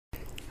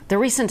The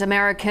recent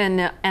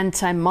American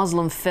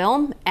anti-Muslim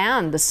film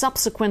and the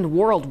subsequent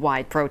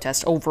worldwide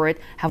protest over it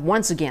have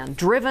once again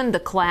driven the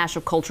clash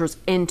of cultures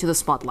into the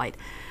spotlight.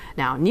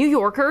 Now, New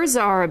Yorkers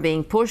are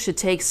being pushed to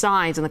take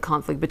sides in the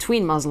conflict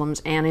between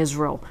Muslims and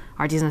Israel.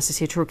 RT's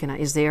Anastasia Churkina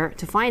is there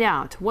to find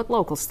out what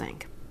locals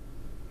think.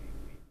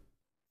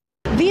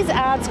 These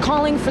ads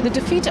calling for the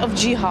defeat of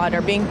jihad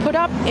are being put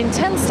up in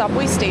 10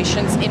 subway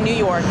stations in New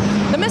York.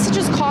 The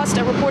messages cost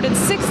a reported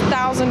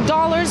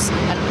 $6,000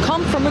 and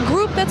come from a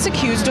group that's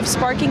accused of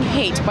sparking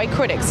hate by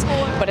critics,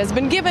 but has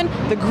been given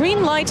the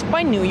green light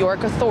by New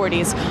York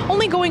authorities.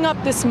 Only going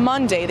up this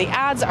Monday, the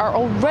ads are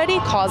already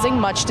causing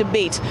much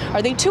debate.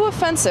 Are they too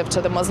offensive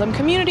to the Muslim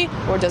community,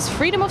 or does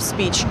freedom of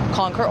speech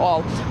conquer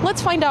all?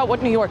 Let's find out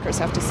what New Yorkers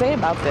have to say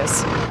about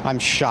this. I'm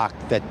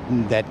shocked that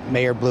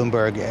Mayor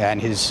Bloomberg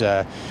and his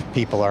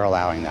people are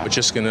allowing that. It's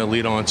just going to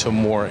lead on to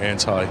more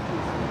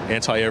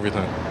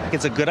anti-everything.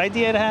 It's a good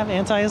idea to have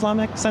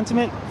anti-Islamic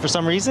sentiment for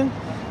some reason?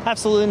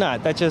 Absolutely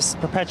not. That just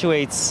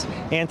perpetuates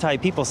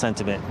anti-people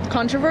sentiment.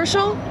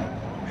 Controversial?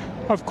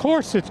 Of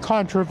course it's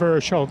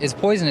controversial. It's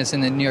poisonous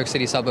in the New York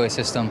City subway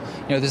system.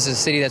 You know, this is a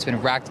city that's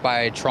been racked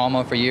by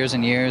trauma for years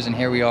and years, and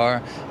here we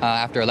are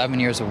after 11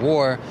 years of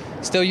war,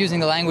 still using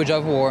the language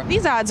of war.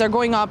 These ads are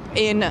going up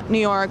in New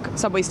York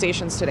subway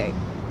stations today.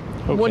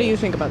 Okay. What do you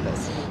think about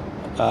this?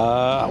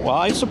 Well,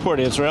 I support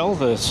Israel,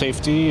 the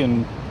safety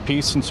and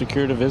peace and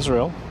security of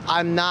Israel.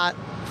 I'm not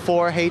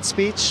for hate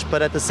speech,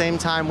 but at the same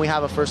time, we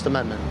have a First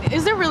Amendment.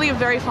 Is there really a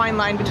very fine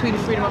line between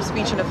freedom of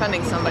speech and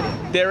offending somebody?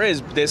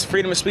 There's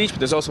freedom of speech, but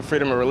there's also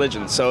freedom of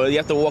religion. So you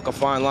have to walk a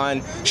fine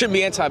line. Shouldn't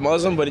be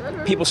anti-Muslim,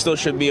 but people still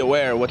should be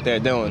aware of what they're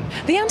doing.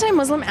 The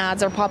anti-Muslim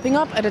ads are popping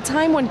up at a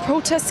time when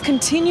protests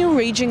continue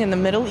raging in the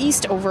Middle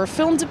East over a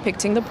film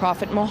depicting the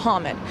Prophet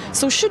Muhammad.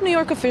 So should New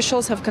York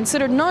officials have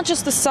considered not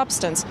just the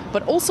substance,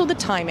 but also the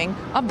timing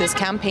of this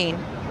campaign?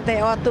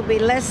 There ought to be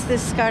less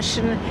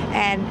discussion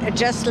and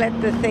just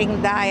let the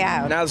thing die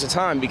out. Now's the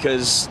time,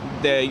 because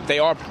they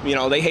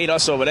hate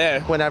us over there.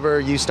 Whenever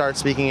you start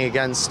speaking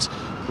against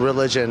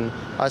religion,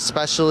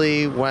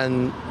 especially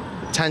when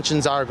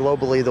tensions are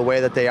globally the way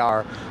that they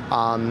are,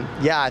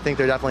 I think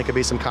there definitely could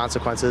be some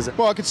consequences.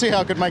 Well, I could see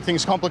how it could make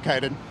things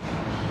complicated.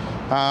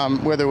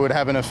 Whether it would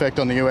have an effect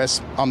on the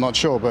US, I'm not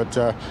sure,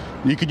 but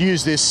you could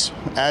use this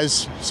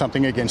as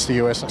something against the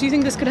US. Do you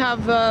think this could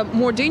have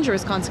more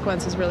dangerous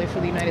consequences, really, for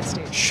the United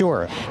States?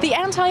 Sure. The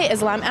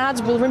anti-Islam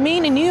ads will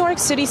remain in New York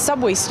City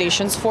subway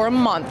stations for a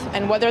month,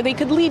 and whether they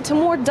could lead to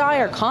more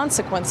dire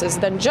consequences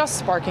than just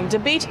sparking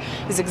debate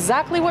is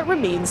exactly what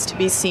remains to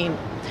be seen.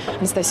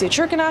 Anastasia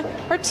Churkina,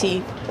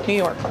 RT, New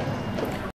York.